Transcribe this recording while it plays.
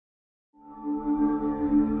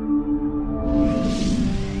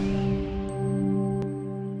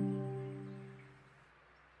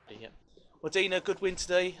Medina, good win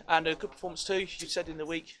today and a good performance too. You said in the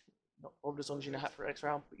week, not bothered as long as you're in the hat for the next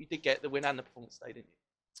round, but you did get the win and the performance today, didn't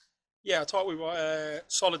you? Yeah, I thought we were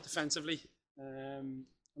solid defensively. And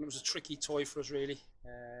it was a tricky tie for us really.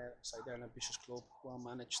 They're an ambitious club, well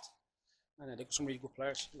managed, and they've got some really good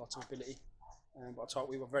players, lots of ability. But I thought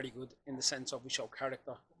we were very good in the sense of we showed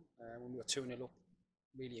character when we were 2-0 up,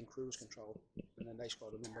 really in cruise control, and then they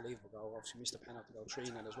scored an unbelievable goal. Obviously missed a penalty to go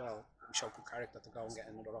 3-0 as well. We showed good character to go and get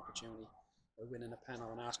another opportunity by winning a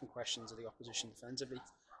penalty and asking questions of the opposition defensively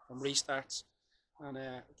from restarts, and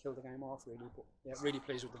killed the game off really. But yeah, really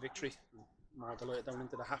pleased with the victory. More delighted down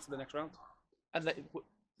into the half of the next round. And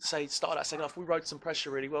start that second half, we rode some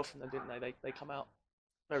pressure really well from them, didn't they? They come out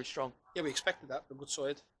very strong. Yeah, we expected that. A good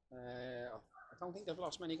side. I don't think they've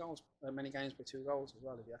lost many games by 2 goals as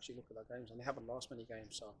well. If you actually look at their games, and they haven't lost many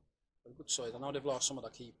games, so a good side. I know they've lost some of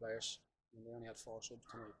their key players, and they only had 4 subs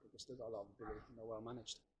tonight, but they've still got a lot of ability and they're well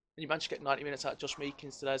managed. And you managed to get 90 minutes out of Josh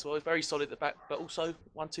Meekins today as well. He's very solid at the back, but also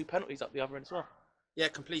 1-2 penalties up the other end as well. Yeah,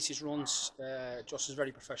 completes his runs. Josh is a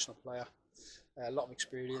very professional player. A lot of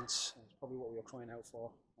experience. It's probably what we were crying out for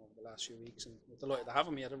over the last few weeks, and we're delighted to have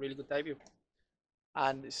him. He had a really good debut.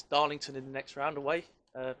 And it's Darlington in the next round away.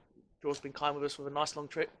 Draw's been kind with us with a nice long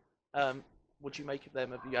trip. What do you make of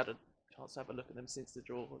them? Have you had a chance to have a look at them since the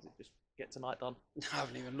draw? Or was it just get tonight done? I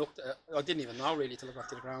haven't even looked at it. I didn't even know really to look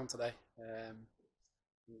after the ground today.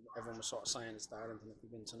 Everyone was sort of saying it's Darlington if we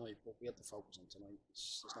win tonight, but we had to focus on tonight.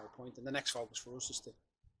 There's no point. And the next focus for us is to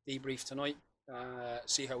debrief tonight,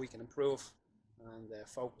 see how we can improve, and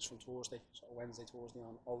focus from Thursday, sort of Wednesday, Thursday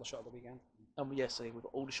on Aldershot of the weekend. And yesterday we've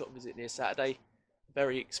got Aldershot visit near Saturday.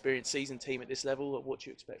 Very experienced seasoned team at this level. What do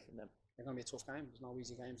you expect from them? They're going to be a tough game. There's no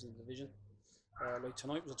easy games in the division. Like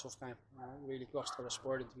tonight was a tough game. Really Gloucester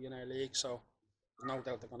aspired to be in our league, so there's no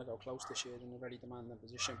doubt they're going to go close this year in a very demanding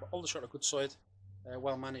position. But Aldershot are a good side,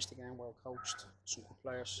 well managed again, well coached, some good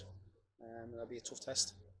players. It'll be a tough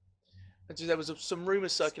test. And there was some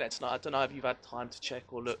rumours circulating tonight. I don't know if you've had time to check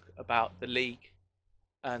or look about the league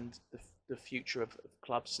and the future of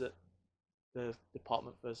clubs that the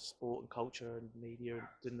Department for Sport and Culture and Media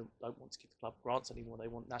don't want to give the club grants anymore. They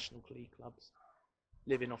want National League clubs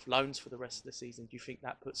living off loans for the rest of the season. Do you think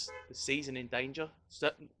that puts the season in danger?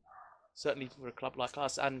 Certainly for a club like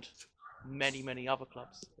us and many other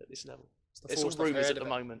clubs at this level. It's all rumours at the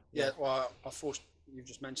moment. Yeah, well, you've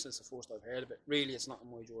just mentioned it's the first I've heard of it. Really, it's not in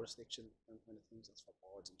my jurisdiction and kind of things. That's for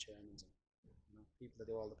boards and chairmen and people that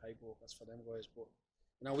do all the paperwork. That's for them guys. But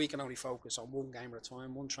we can only focus on one game at a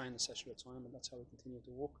time, one training session at a time, and that's how we continue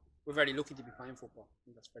to work. We're very lucky to be playing football. I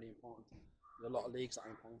think that's very important. There's a lot of leagues that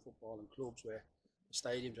aren't playing football and clubs where the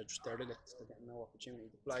stadiums are just derelict. They're getting no opportunity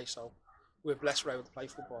to play. So we're blessed we're able to play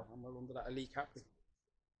football, and we're under that elite captain.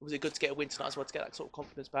 Was it good to get a win tonight as well to get that sort of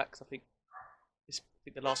confidence back? Because I think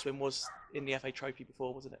the last win was in the FA Trophy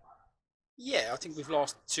before, wasn't it? Yeah, I think we've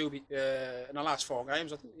lost 2 in the last 4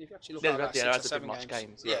 games. I think if you actually look at our 6 or 7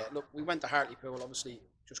 games, look, we went to Hartlepool, obviously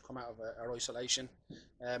just come out of our isolation.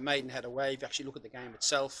 Maidenhead away. If you actually look at the game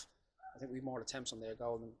itself, I think we had more attempts on their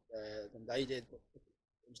goal than they did. But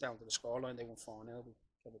it was down to the scoreline. They won 4-0. We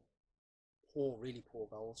had really poor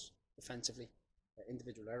goals defensively.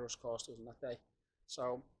 Individual errors cost us on that day.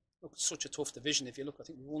 So look, it's such a tough division. If you look, I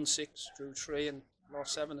think we won 6, drew 3, and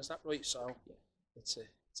lost 7. Is that right? So it's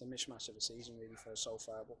a mishmash of a season really for us so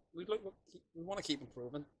far. But we want to keep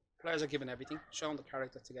improving. Players are giving everything, showing the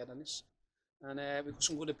character togetherness, and we've got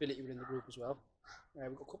some good ability within the group as well.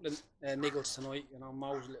 We've got a couple of niggles tonight.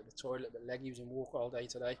 Mo's a little bit tired, a little bit leggy. He was in work all day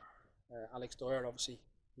today. Alex Dyer, obviously,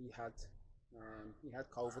 he had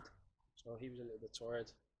COVID, so he was a little bit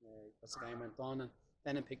tired as the game went on, and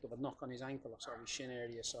then he picked up a knock on his ankle, sort of his shin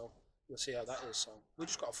area. So we'll see how that is. So we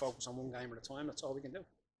just got to focus on one game at a time. That's all we can do.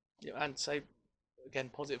 Yeah, and so again,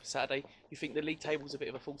 positive for Saturday. You think the league table is a bit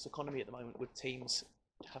of a false economy at the moment with teams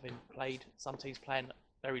having played, some teams playing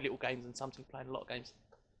very little games and some teams playing a lot of games?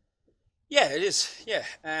 Yeah, it is. Yeah,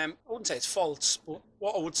 I wouldn't say it's false, but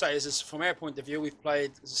what I would say is from our point of view, we've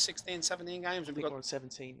played 16, 17 games. I think we're on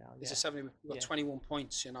 17 now. It's 17. We've got 21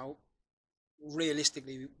 points.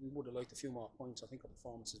 Realistically, we would have liked a few more points. I think our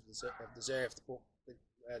performances have deserved, but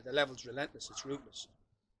the level's relentless. It's ruthless.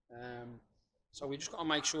 So we just got to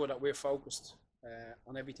make sure that we're focused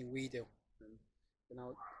on everything we do. And,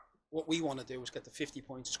 what we want to do is get to 50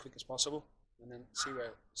 points as quick as possible, and then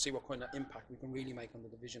see what kind of impact we can really make on the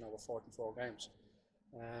division over 44 games.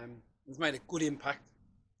 We've made a good impact,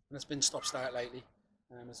 and it's been stop-start lately.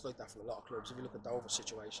 It's like that for a lot of clubs. If you look at Dover's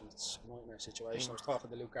situation, it's a nightmare situation. I was talking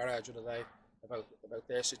to Luke Garage the other day about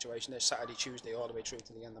their situation. They're Saturday, Tuesday, all the way through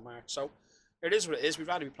to the end of March. So it is what it is. We'd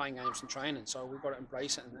rather be playing games and training, so we've got to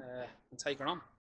embrace it and take it on.